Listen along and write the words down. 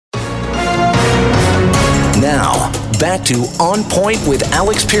back to On Point with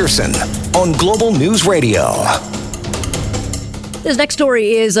Alex Pearson on Global News Radio. This next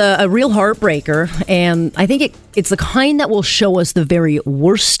story is a real heartbreaker, and I think it's the kind that will show us the very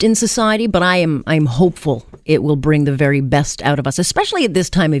worst in society, but I'm hopeful it will bring the very best out of us, especially at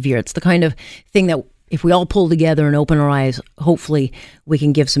this time of year. It's the kind of thing that if we all pull together and open our eyes, hopefully we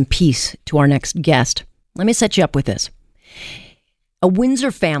can give some peace to our next guest. Let me set you up with this. A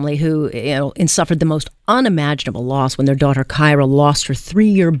Windsor family who suffered the most unimaginable loss when their daughter Kyra lost her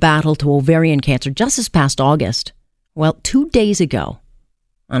 3-year battle to ovarian cancer just this past August. Well, 2 days ago,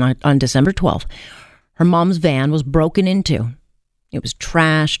 on December 12th, her mom's van was broken into. It was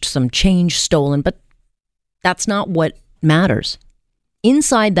trashed, some change stolen, but that's not what matters.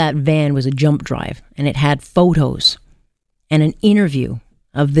 Inside that van was a jump drive, and it had photos and an interview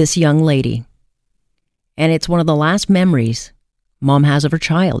of this young lady. And it's one of the last memories Mom has of her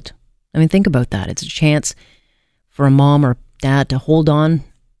child. I mean, think about that. It's a chance for a mom or dad to hold on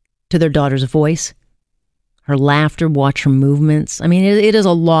to their daughter's voice, her laughter, watch her movements. I mean, it is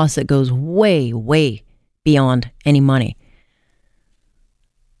a loss that goes way, way beyond any money.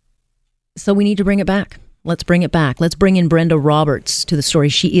 So we need to bring it back. Let's bring it back. Let's bring in Brenda Roberts to the story.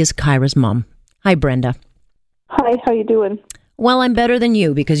 She is Kyra's mom. Hi, Brenda. Hi, how you doing? Well, I'm better than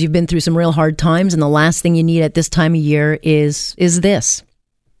you because you've been through some real hard times, and the last thing you need at this time of year is this.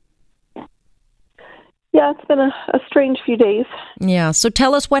 Yeah, it's been a strange few days. Yeah, so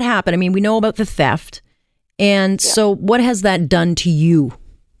tell us what happened. I mean, we know about the theft, and so what has that done to you?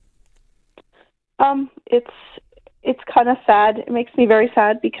 It's kind of sad. It makes me very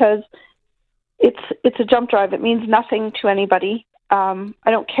sad because it's a jump drive. It means nothing to anybody. I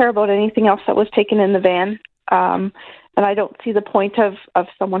don't care about anything else that was taken in the van. And I don't see the point of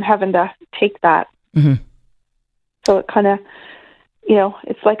someone having to take that. Mm-hmm. So it kind of,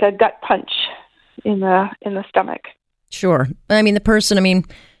 it's like a gut punch in the stomach. Sure. I mean,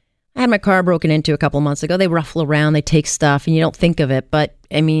 I had my car broken into a couple of months ago. They ruffle around, they take stuff, and you don't think of it. But,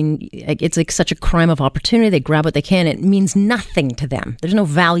 I mean, it's like such a crime of opportunity. They grab what they can. It means nothing to them. There's no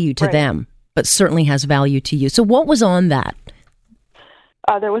value to them, but certainly has value to you. So what was on that?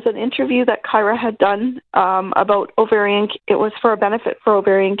 There was an interview that Kyra had done about ovarian. It was for a benefit for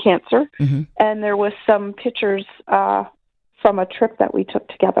ovarian cancer, mm-hmm. and there was some pictures from a trip that we took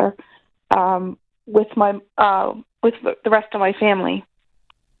together with the rest of my family.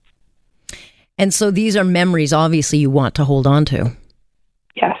 And so these are memories, obviously, you want to hold on to.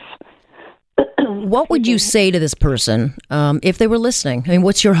 Yes. What would you say to this person if they were listening? I mean,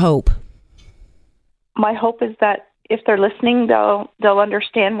 what's your hope? My hope is that if they're listening, they'll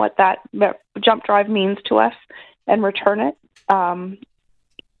understand what that jump drive means to us and return it. I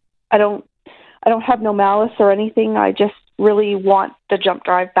don't have no malice or anything. I just really want the jump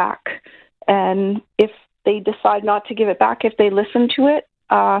drive back. And if they decide not to give it back, if they listen to it,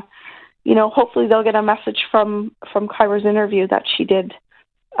 hopefully they'll get a message from Kyra's interview that she did.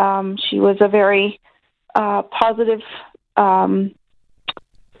 She was a very positive.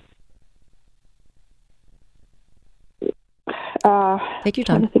 Take your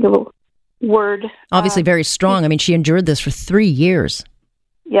time. I'm trying to think of a word. Obviously very strong. I mean, she endured this for 3 years.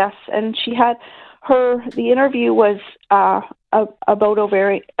 Yes, and she had the interview was about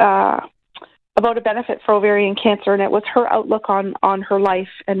a benefit for ovarian cancer, and it was her outlook on her life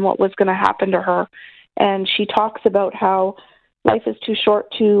and what was going to happen to her. And she talks about how life is too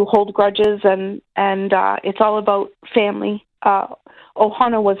short to hold grudges, and it's all about family.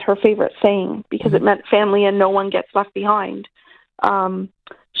 Ohana was her favorite saying because it meant family and no one gets left behind.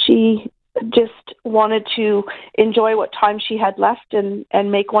 She just wanted to enjoy what time she had left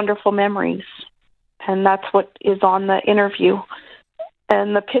and make wonderful memories. And that's what is on the interview.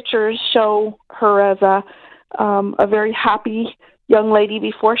 And the pictures show her as a very happy young lady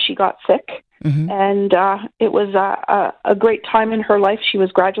before she got sick. Mm-hmm. And it was a great time in her life. She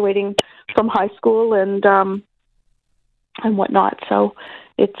was graduating from high school and whatnot. So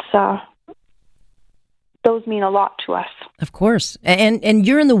it's those mean a lot to us. Of course. And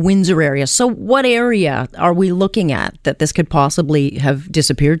you're in the Windsor area. So what area are we looking at that this could possibly have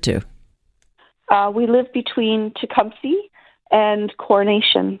disappeared to? We live between Tecumseh and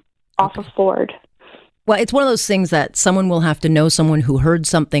Coronation off of Ford. Well, it's one of those things that someone will have to know someone who heard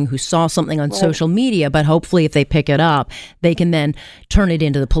something, who saw something on social media, but hopefully if they pick it up, they can then turn it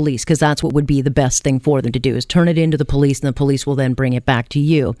into the police, because that's what would be the best thing for them to do, is turn it into the police, and the police will then bring it back to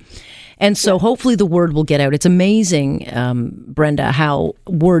you. And so hopefully the word will get out. It's amazing, Brenda, how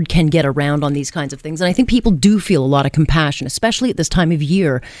word can get around on these kinds of things. And I think people do feel a lot of compassion, especially at this time of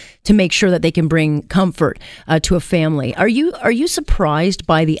year, to make sure that they can bring comfort to a family. Are you surprised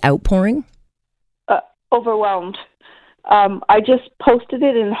by the outpouring? Overwhelmed. I just posted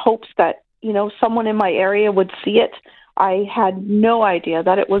it in hopes that, someone in my area would see it. I had no idea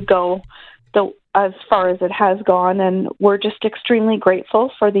that it would go as far as it has gone, and we're just extremely grateful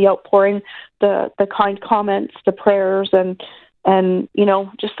for the outpouring, the kind comments, the prayers, and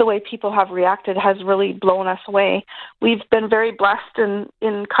just the way people have reacted has really blown us away. We've been very blessed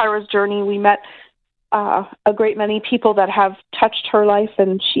in Kyra's journey. We met a great many people that have touched her life,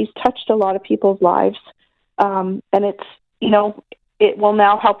 and she's touched a lot of people's lives. And it's, it will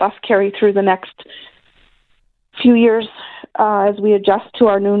now help us carry through the next few years as we adjust to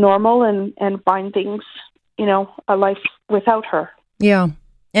our new normal and find things, a life without her. Yeah.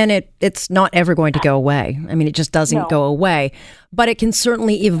 And it's not ever going to go away. I mean, it just doesn't go away. But it can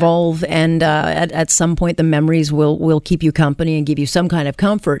certainly evolve, and at some point the memories will keep you company and give you some kind of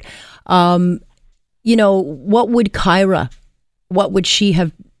comfort. What would Kyra, what would she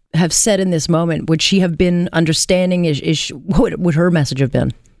have said in this moment? Would she have been understanding? What would her message have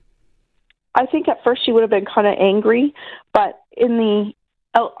been? I think at first she would have been kind of angry, but in the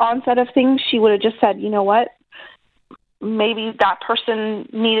onset of things, she would have just said, you know what? Maybe that person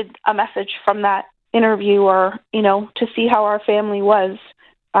needed a message from that interview, or, to see how our family was.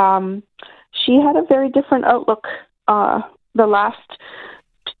 She had a very different outlook the last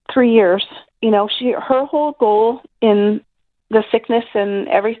 3 years. Her whole goal in the sickness and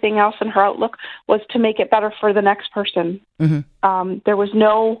everything else in her outlook was to make it better for the next person. Mm-hmm. There was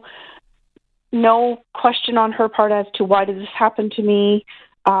no question on her part as to why did this happen to me.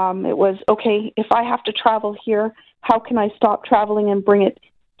 It was, okay, if I have to travel here, how can I stop traveling and bring it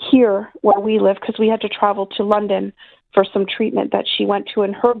here where we live? Because we had to travel to London for some treatment that she went to,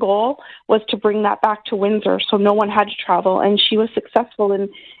 and her goal was to bring that back to Windsor so no one had to travel, and she was successful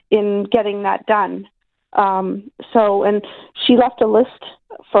in getting that done. And she left a list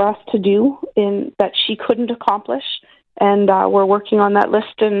for us to do that she couldn't accomplish. And we're working on that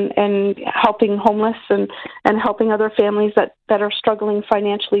list and helping homeless and helping other families that are struggling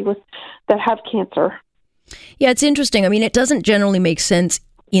financially that have cancer. Yeah, it's interesting. I mean, it doesn't generally make sense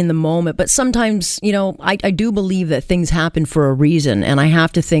in the moment, but sometimes, I do believe that things happen for a reason. And I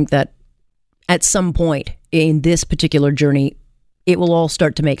have to think that at some point in this particular journey, it will all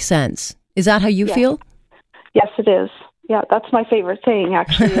start to make sense. Is that how you feel? Yes, it is. Yeah, that's my favorite saying,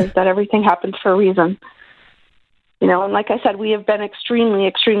 actually, is that everything happens for a reason. And like I said, we have been extremely,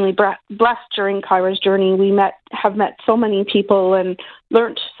 extremely blessed during Kyra's journey. We have met so many people and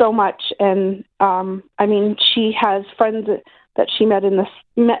learned so much. And she has friends that she met in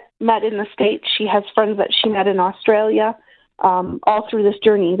the States. She has friends that she met in Australia. All through this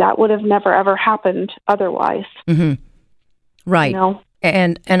journey, that would have never ever happened otherwise. Mm-hmm. Right.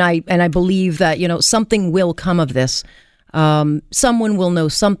 And I believe that something will come of this. Someone will know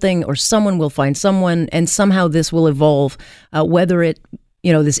something, or someone will find someone, and somehow this will evolve, whether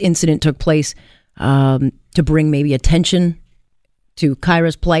this incident took place to bring maybe attention to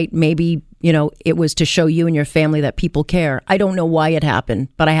Kyra's plight. Maybe, it was to show you and your family that people care. I don't know why it happened,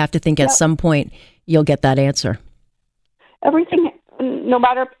 but I have to think at some point you'll get that answer. Everything, no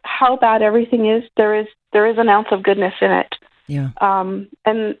matter how bad everything is, there is an ounce of goodness in it. Yeah.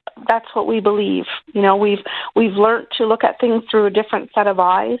 And that's what we believe. We've learned to look at things through a different set of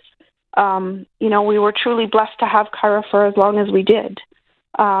eyes. We were truly blessed to have Kyra for as long as we did.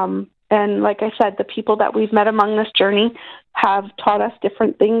 And like I said, the people that we've met among this journey have taught us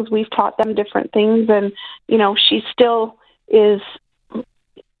different things. We've taught them different things. And, she still is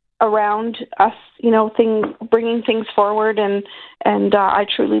around us, bringing things forward. And I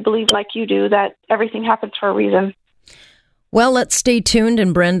truly believe, like you do, that everything happens for a reason. Well, let's stay tuned.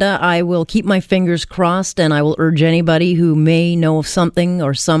 And Brenda, I will keep my fingers crossed, and I will urge anybody who may know of something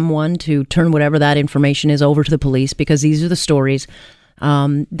or someone to turn whatever that information is over to the police, because these are the stories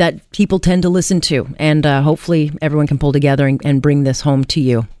that people tend to listen to. And hopefully everyone can pull together and bring this home to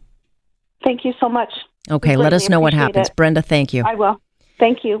you. Thank you so much. Okay, let us know what happens. Brenda, thank you. I will.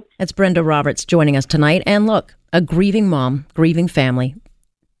 Thank you. It's Brenda Roberts joining us tonight. And look, a grieving mom, grieving family,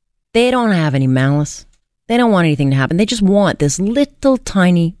 they don't have any malice. They don't want anything to happen. They just want this little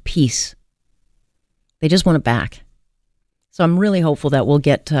tiny piece. They just want it back. So I'm really hopeful that we'll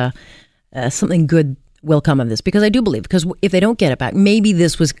get something good will come of this, because I do believe, because if they don't get it back, maybe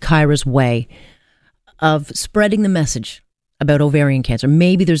this was Kyra's way of spreading the message about ovarian cancer.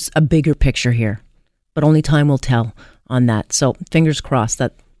 Maybe there's a bigger picture here, but only time will tell on that. So fingers crossed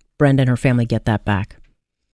that Brenda and her family get that back.